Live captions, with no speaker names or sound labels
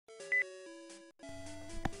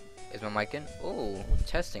Is my mic in? Oh,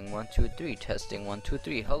 testing 1 2 3. Testing 1 2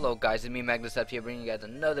 3. Hello guys, it's me Magnus here, bringing you guys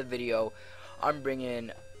another video. I'm bringing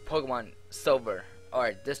Pokemon Silver.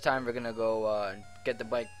 Alright, this time we're gonna go get the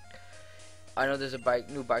bike. I know there's a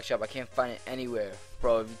new bike shop. I can't find it anywhere,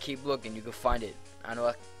 bro. If you keep looking, you can find it. I know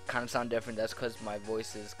I kind of sound different. That's because my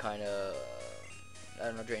voice is kind of I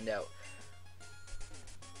don't know, drained out.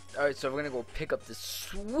 Alright, so we're gonna go pick up this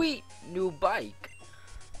sweet new bike.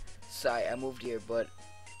 Sorry, I moved here, but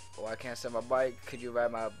I can't sell my bike. Could you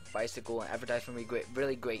ride my bicycle and advertise for me? Great,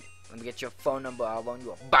 really great. Let me get your phone number. I'll loan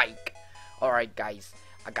you a bike. Alright, guys,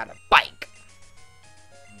 I got a bike.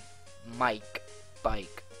 Mike,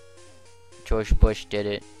 bike. George Bush did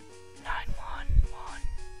it. 911/111.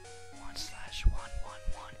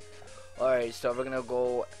 Alright, so we're gonna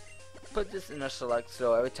go put this in a select.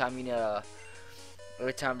 So every time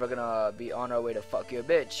we're gonna be on our way to fuck your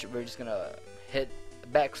bitch, we're just gonna hit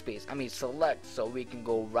backspace. I mean select, so we can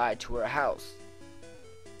go ride to her house.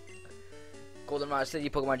 Goldenrod City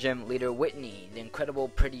Pokemon Gym leader Whitney, the incredible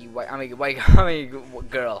pretty white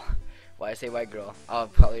girl. Why I say white girl?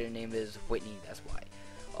 Probably her name is Whitney. That's why.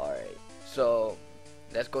 Alright, so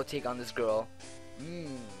let's go take on this girl.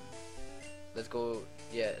 Let's go.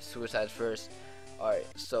 Yeah, suicide first. Alright,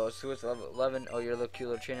 so suicide level 11. Oh, you're a little cute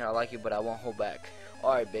little trainer. I like you, but I won't hold back.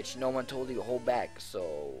 Alright, bitch. No one told you to hold back.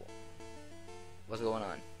 So what's going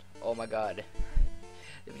on? Oh my god,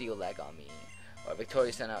 the video lag on me. Alright,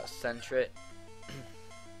 Victoria sent out Centrit.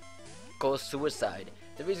 Go suicide.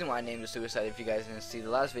 The reason why I named it suicide, if you guys didn't see the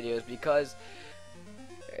last video, is because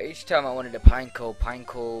each time I wanted a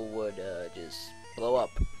Pineco would just blow up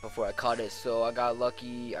before I caught it. So I got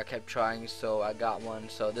lucky. I kept trying, so I got one.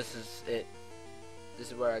 So this is it.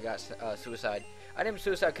 This is where I got suicide. I named it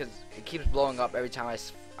suicide because it keeps blowing up every time I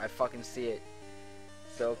fucking see it.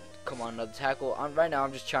 So come on, another tackle. Right now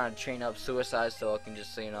I'm just trying to train up suicide so I can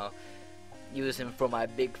just, you know, use him for my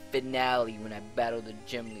big finale when I battle the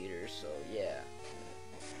gym leader. So yeah.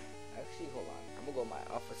 Actually, hold on. I'm gonna go my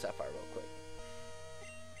Alpha Sapphire real quick.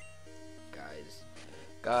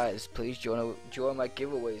 Guys, please join my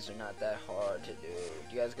giveaways. They're not that hard to do.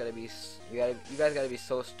 You guys gotta be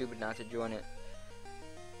so stupid not to join it.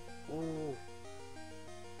 Ooh.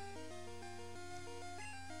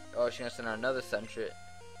 Oh, she's gonna send out another Centrit.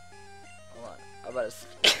 Hold on. I'm about to.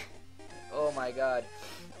 Oh my god.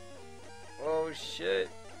 Oh shit.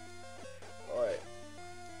 Alright.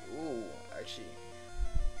 Ooh, actually.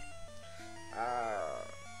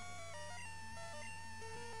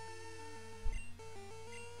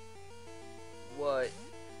 What?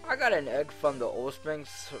 I got an egg from the Old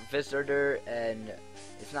Springs visitor, and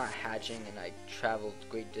it's not hatching, and I traveled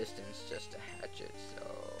great distance just to hatch it, so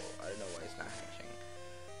I don't know why it's not hatching.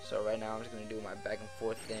 So right now I'm just gonna do my back and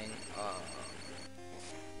forth thing.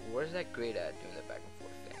 Where's that grade at doing the back and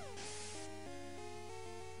forth thing?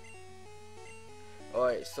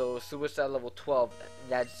 Alright, so suicide level 12,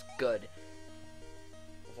 that's good.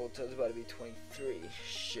 Level 12 is about to be 23.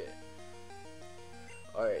 Shit.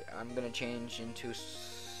 Alright, I'm gonna change into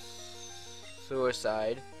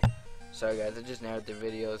suicide. Sorry guys, I just narrowed the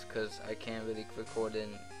videos because I can't really record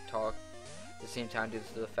and talk at the same time due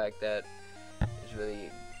to the fact that it's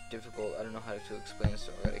really difficult. I don't know how to explain,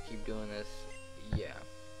 so I gotta keep doing this. Yeah.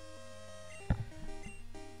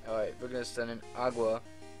 Alright, we're gonna send in Agua.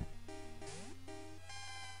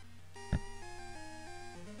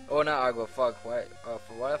 Oh, not Agua, fuck. Why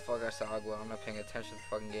the fuck I said Agua? I'm not paying attention to the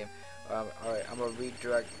fucking game. Alright, I'm gonna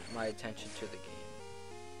redirect my attention to the game.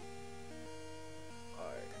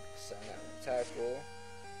 Alright, send out an tackle.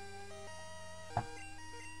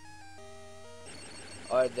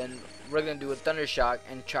 Alright, then we're gonna do a Thunder Shock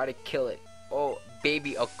and try to kill it. Oh,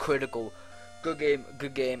 baby, a critical. Good game,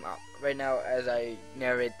 good game. Right now, as I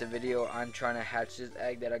narrate the video, I'm trying to hatch this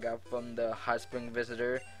egg that I got from the Hot Spring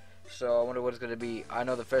visitor. So I wonder what it's gonna be. I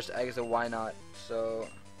know the first egg is a why not. So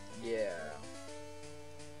yeah,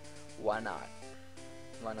 why not?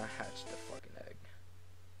 Why not hatch the fucking egg?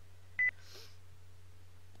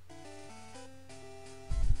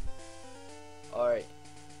 Alright,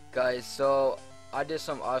 guys. So I did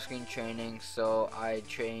some off-screen training. So I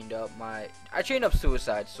trained up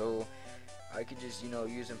suicide. So I could just, you know,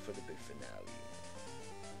 use him for the big finale.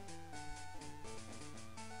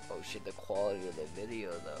 Oh shit, the quality of the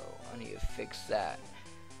video though. I need to fix that.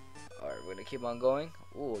 Alright, we're gonna keep on going.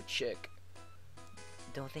 Ooh, chick.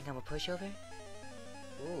 Don't think I'm a pushover?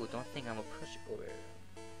 Ooh, don't think I'm a pushover.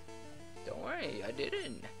 Don't worry, I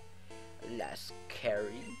didn't. Last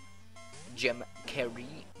carry. Gem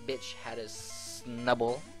carry. Bitch had a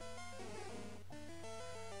snubble.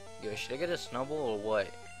 Yo, should I get a snubble or what?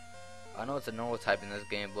 I know it's a normal type in this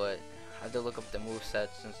game, but I have to look up the move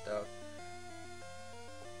sets and stuff.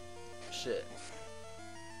 Shit.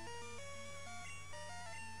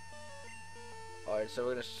 Alright, so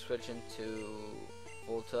we're gonna switch into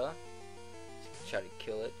Volta. Try to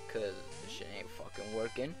kill it, cause this shit ain't fucking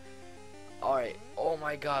working. Alright, oh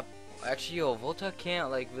my god. Actually, yo, Volta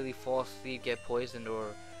can't like really fall asleep, get poisoned, or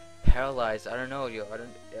paralyzed. I don't know, yo. I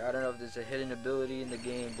don't know if there's a hidden ability in the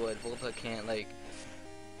game, but Volta can't like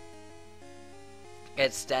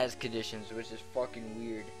get status conditions, which is fucking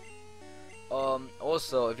weird.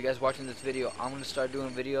 Also, if you guys watching this video, I'm gonna start doing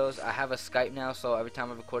videos. I have a Skype now, so every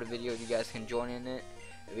time I record a video, you guys can join in it.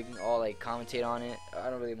 We can all like commentate on it. I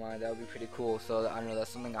don't really mind. That would be pretty cool. So I don't know. That's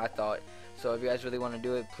something I thought. So if you guys really want to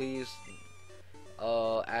do it, please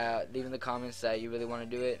leave in the comments that you really want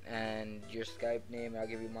to do it and your Skype name. I'll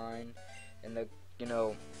give you mine in the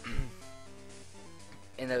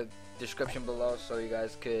in the description below, so you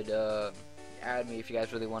guys could add me if you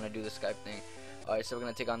guys really want to do the Skype thing. Alright, so we're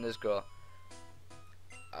gonna take on this girl.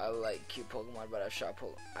 I like cute Pokemon, but I shot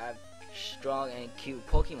Pokemon. I have strong and cute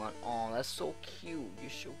Pokemon. Oh, that's so cute. You're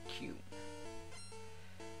so cute.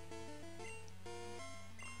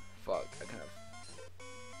 Fuck, I kind of.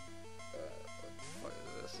 What the fuck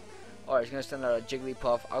is this? Alright, it's gonna send out a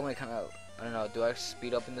Jigglypuff. I'm gonna kind of. I don't know. Do I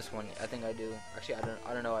speed up in this one? I think I do. Actually,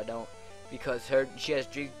 I don't know. I don't, because she has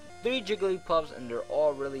 3 Jigglypuffs and they're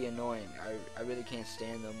all really annoying. I really can't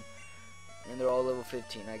stand them, and they're all level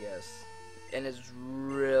 15, I guess. And it's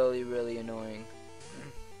really, really annoying.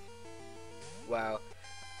 Wow,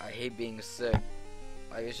 I hate being sick.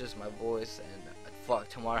 Like, it's just my voice, and fuck,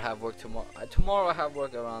 tomorrow I have work. Tomorrow I have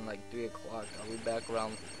work around like 3 o'clock. I'll be back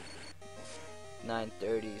around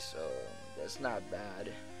 9:30, so that's not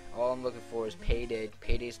bad. All I'm looking for is payday.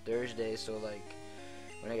 Payday's Thursday, so like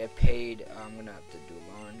when I get paid, I'm gonna have to do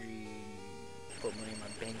laundry, put money in my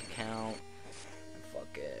bank account, and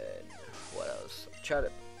fucking what else? Try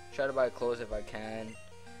to buy clothes if I can.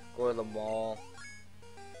 Go to the mall.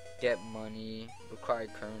 Get money. Require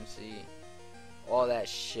currency. All that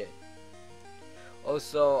shit.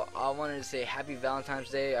 Also, I wanted to say Happy Valentine's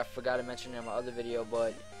Day. I forgot to mention it in my other video,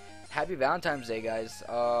 but Happy Valentine's Day, guys.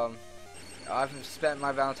 I've spent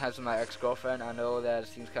my Valentine's with my ex-girlfriend. I know that it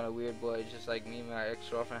seems kind of weird, but it's just like me and my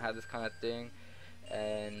ex-girlfriend had this kind of thing.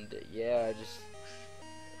 And yeah, just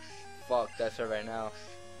fuck, that's her right now.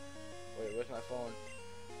 Wait, where's my phone?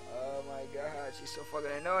 Oh my god, she's so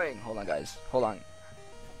fucking annoying. Hold on, guys. Hold on.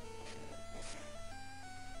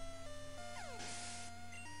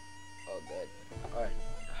 Oh, good. Alright.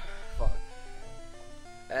 Fuck.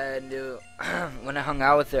 And when I hung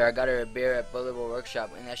out with her, I got her a beer at Boulevard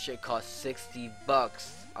Workshop, and that shit cost $60.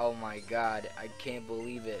 Oh my god, I can't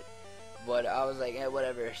believe it. But I was like,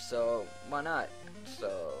 whatever, so why not?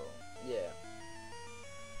 So, yeah.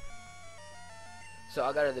 So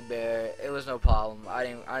I got her the bear. It was no problem. I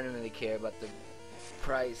didn't really care about the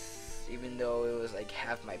price, even though it was like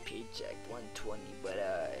half my paycheck, $120. But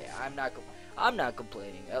I'm not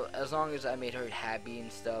complaining. As long as I made her happy and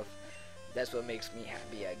stuff, that's what makes me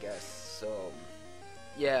happy, I guess. So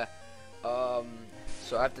yeah.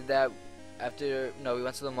 So after that, we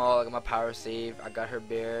went to the mall. I got my power save. I got her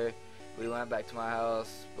bear. We went back to my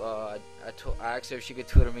house. I asked her if she could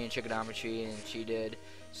tutor me in trigonometry, and she did.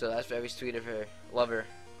 So that's very sweet of her. Love her,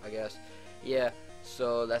 I guess. Yeah,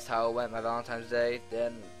 so that's how it went, my Valentine's Day.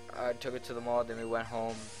 Then I took her to the mall, then we went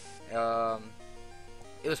home.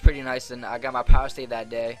 It was pretty nice, and I got my power save that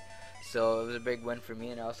day. So it was a big win for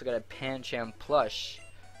me, and I also got a Pancham plush.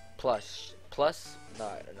 No, I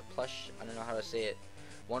don't know, plush. I don't know how to say it.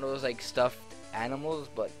 One of those like stuffed animals,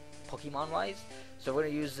 but Pokemon-wise. So we're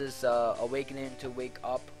gonna use this Awakening to wake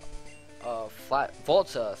up flat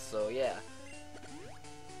Volta. So yeah.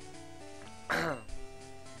 Oh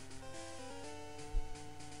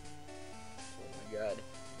my god,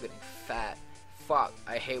 I'm getting fat. Fuck,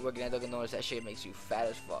 I hate working at Dunkin' Donuts. That shit makes you fat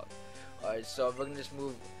as fuck. Alright, so we're gonna just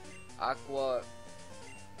move Aqua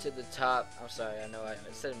to the top. I'm sorry, I know I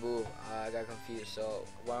said move. I got confused. So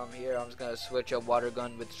while I'm here, I'm just gonna switch up Water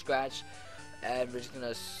Gun with Scratch, and we're just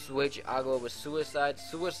gonna switch Aqua with Suicide.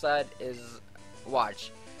 Suicide is,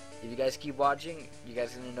 watch. If you guys keep watching, you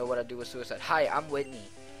guys are gonna know what I do with Suicide. Hi, I'm Whitney.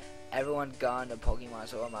 Everyone gone to Pokemon,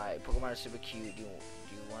 so am I. Pokemon are super cute. Do you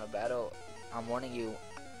want to battle? I'm warning you.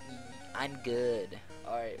 I'm good.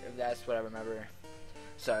 Alright, if that's what I remember.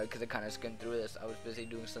 Sorry, because I kind of skimmed through this. I was busy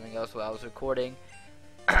doing something else while I was recording.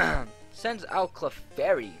 Sends out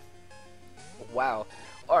Clefairy. Wow.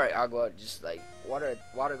 Alright, Agua, just like water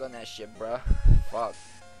gun that shit, bruh. Fuck.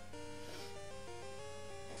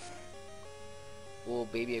 Ooh,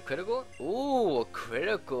 baby, a critical? Ooh, a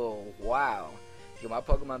critical. Wow. Yo, my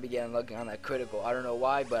Pokemon be getting lucky on that critical. I don't know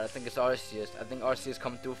why, but I think it's Arceus. I think Arceus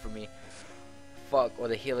coming through for me. Fuck, or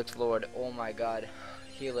the Helix Lord. Oh my god.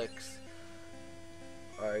 Helix.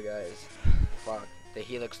 Alright, guys. Fuck, the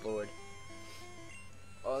Helix Lord.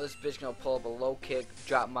 Oh, this bitch gonna pull up a low kick,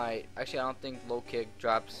 drop my... Actually, I don't think low kick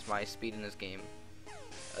drops my speed in this game.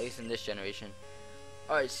 At least in this generation.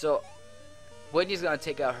 Alright, so... Whitney's gonna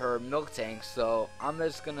take out her milk tank, so I'm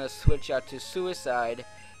just gonna switch out to Suicide.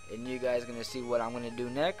 And you guys gonna see what I'm gonna do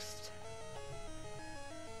next.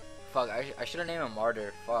 Fuck, I should've named him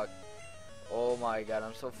Martyr. Fuck. Oh my god,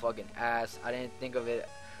 I'm so fucking ass. I didn't think of it.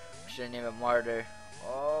 I should've named him Martyr.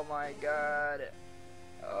 Oh my god.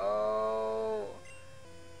 Oh.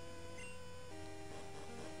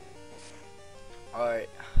 Alright,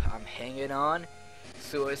 I'm hanging on.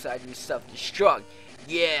 Suicide, you self-destruct.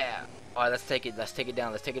 Yeah. Alright, let's take it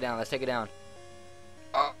down. Let's take it down.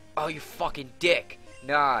 Oh, you fucking dick.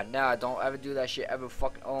 Nah, don't ever do that shit ever.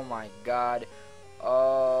 Fucking, oh my god.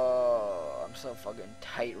 Oh, I'm so fucking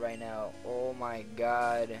tight right now. Oh my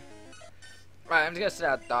god. Alright, I'm just gonna set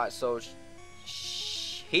out thought so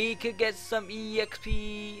he could get some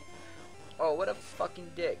EXP. Oh, what a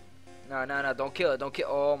fucking dick. No, don't kill it,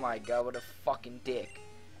 oh my god, what a fucking dick.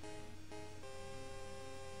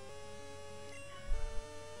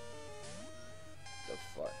 The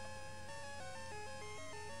fuck.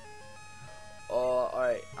 Oh,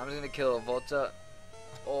 alright, I'm just gonna kill a Volta.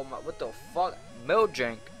 Oh my, what the fuck? Milk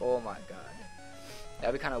drink. Oh my god.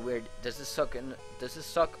 That'd be kind of weird. Does this suck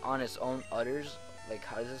on its own udders? Like,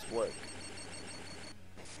 how does this work?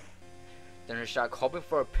 Thunder shock, hoping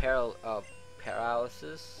for a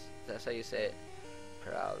paralysis. That's how you say it.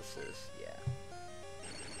 Paralysis. Yeah.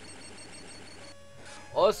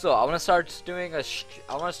 Also, I want to start doing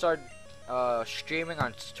streaming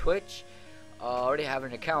on Twitch. I already have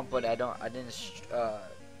an account, but I didn't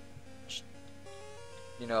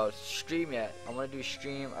you know, stream yet. I want to do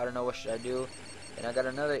stream. I don't know what should I do. And I got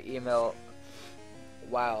another email.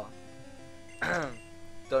 Wow.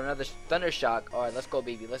 So another Thunder Shock. Alright, let's go,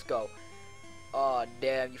 baby. Let's go. Oh,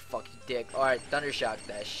 damn, you fucking dick. Alright, Thunder Shock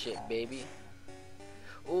that shit, baby.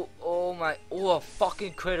 Oh my. Oh, a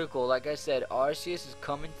fucking critical. Like I said, Arceus is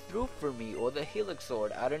coming through for me. Or the Helix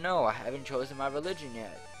Sword. I don't know. I haven't chosen my religion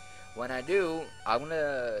yet. When I do, I'm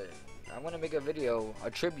gonna make a video,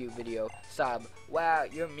 a tribute video. Sob, wow,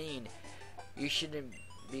 you're mean. You shouldn't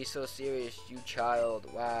be so serious, you child.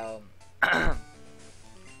 Wow.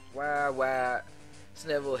 wow.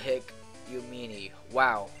 Snivel hick, you meanie.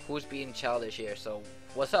 Wow, who's being childish here? So,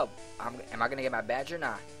 what's up? Am I gonna get my badge or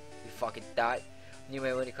not? You fucking thought. You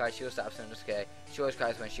may when he cries, she'll stop soon. Okay. She always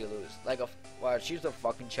cries when she loses. Like wow, she's a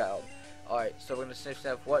fucking child. Alright, so we're gonna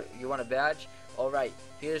sniff. What? You want a badge? Alright,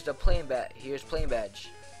 here's the PlainBadge. Here's PlainBadge.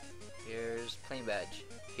 Here's PlainBadge.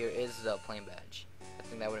 Here is the PlainBadge. I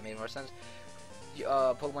think that would have made more sense.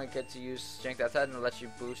 Pokemon get to use strength outside and let you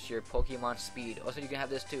boost your Pokemon speed. Also, you can have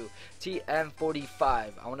this too. TM45.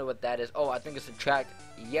 I wonder what that is. Oh, I think it's a track.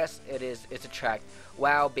 Yes, it is. It's a track.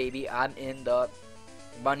 Wow, baby, I'm in the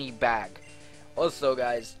money bag. Also,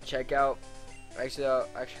 guys, check out.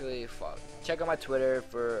 Actually, fuck. Check out my Twitter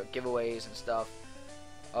for giveaways and stuff.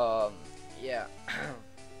 Yeah.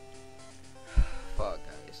 Fuck,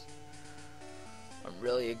 guys. I'm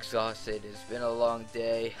really exhausted. It's been a long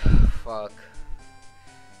day. Fuck.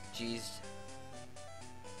 Jeez.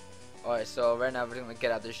 Alright, so right now we're gonna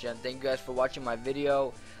get out this gym. Thank you guys for watching my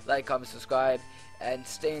video. Like, comment, subscribe, and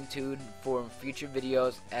stay tuned for future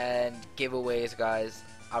videos and giveaways, guys.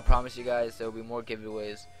 I promise you guys there will be more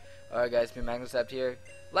giveaways. Alright, guys, me Magnus Apt here.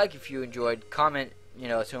 Like if you enjoyed, comment, you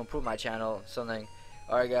know, to improve my channel, something.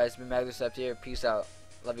 Alright, guys, me Magnus Apt here. Peace out.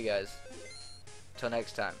 Love you guys. Till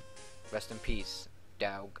next time. Rest in peace.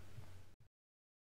 Dog.